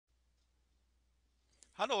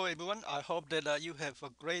Hello everyone, I hope that you have a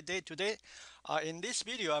great day today. In this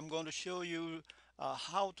video, I'm going to show you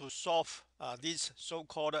how to solve this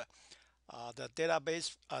so-called the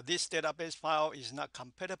database. This database file is not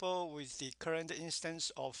compatible with the current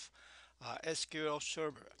instance of SQL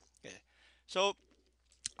Server. Okay. So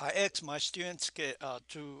I asked my students to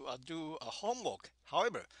do a homework.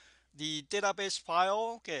 However, the database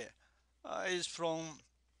file is from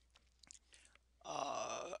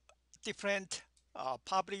uh, different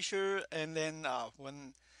publisher, and then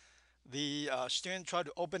when the student try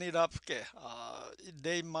to open it up,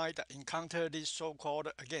 they might encounter this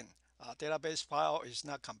so-called again database file is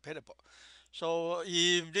not compatible. So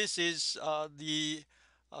if this is the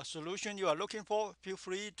solution you are looking for, feel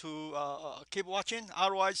free to keep watching.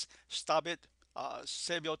 Otherwise, stop it.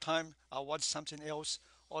 Save your time. Watch something else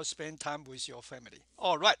or spend time with your family.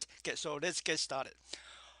 All right. Okay. So let's get started.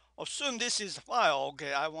 Assume this is a file.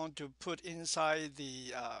 Okay. I want to put inside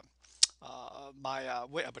the my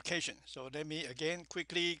web application. So let me again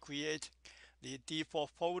quickly create the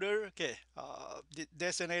default folder,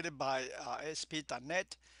 designated by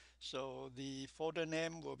ASP.NET. So the folder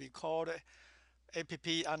name will be called app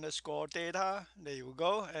underscore data. There you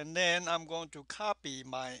go. And then I'm going to copy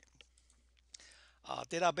my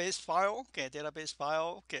database file. Okay, database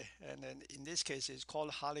file. Okay, and then in this case it's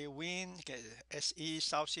called Halloween. Okay, SE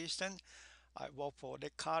Southeastern. I work for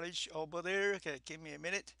the college over there. Okay, give me a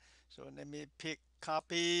minute. So let me pick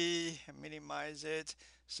copy, minimize it,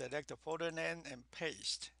 select the folder name and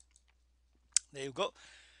paste. There you go.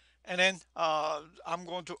 And then I'm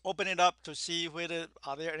going to open it up to see whether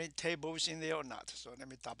are there any tables in there or not. So let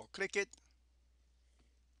me double click it.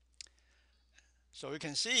 So you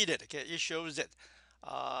can see that it shows that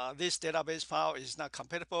this database file is not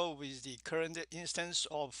compatible with the current instance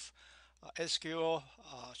of SQL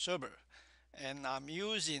Server, and I'm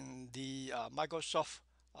using the Microsoft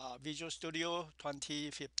Visual Studio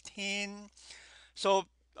 2015. So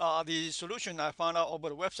the solution I found out over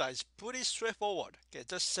the website is pretty straightforward. Okay,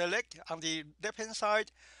 just select on the left-hand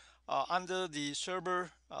side under the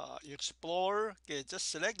Server Explorer. Okay, just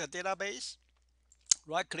select the database,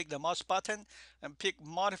 right-click the mouse button, and pick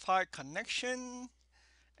Modify Connection,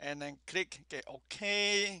 and then click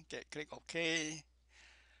OK. Click OK.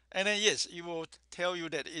 And then yes, it will tell you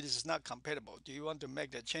that it is not compatible. Do you want to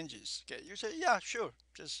make the changes? Okay, you say yeah, sure.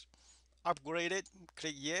 Just upgrade it.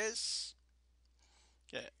 Click yes.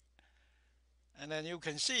 Okay, and then you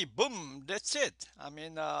can see, boom, that's it. I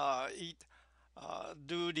mean, it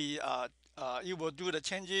do the it will do the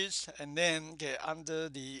changes, and then under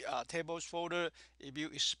the tables folder, if you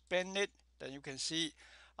expand it, then you can see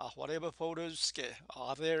whatever folders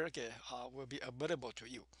are there will be available to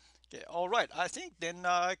you. Okay, all right. I think then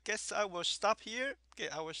I guess I will stop here. Okay,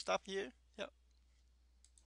 I will stop here.